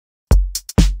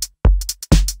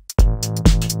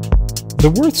The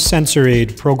Würth Sensor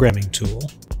Aid programming tool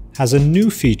has a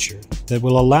new feature that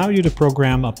will allow you to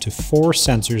program up to 4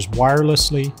 sensors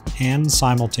wirelessly and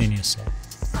simultaneously.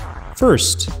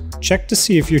 First, check to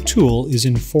see if your tool is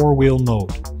in 4-wheel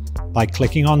mode by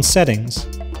clicking on Settings,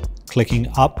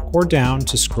 clicking up or down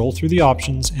to scroll through the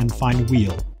options and find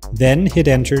Wheel. Then hit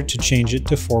Enter to change it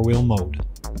to 4-wheel mode.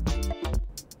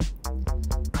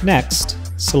 Next,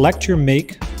 select your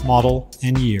make, model,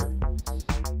 and year.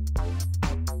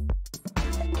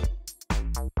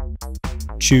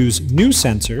 Choose New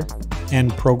Sensor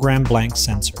and Program Blank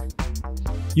Sensor.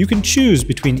 You can choose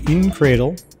between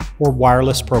in-cradle or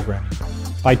wireless programming.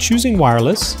 By choosing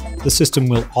wireless, the system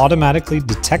will automatically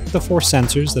detect the 4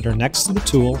 sensors that are next to the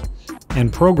tool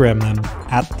and program them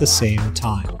at the same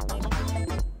time.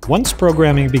 Once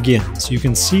programming begins, you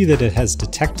can see that it has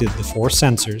detected the 4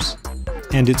 sensors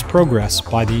and its progress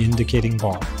by the indicating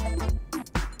bar.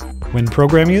 When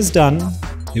programming is done,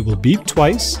 it will beep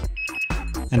twice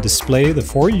and display the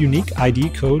 4 unique ID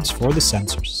codes for the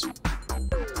sensors.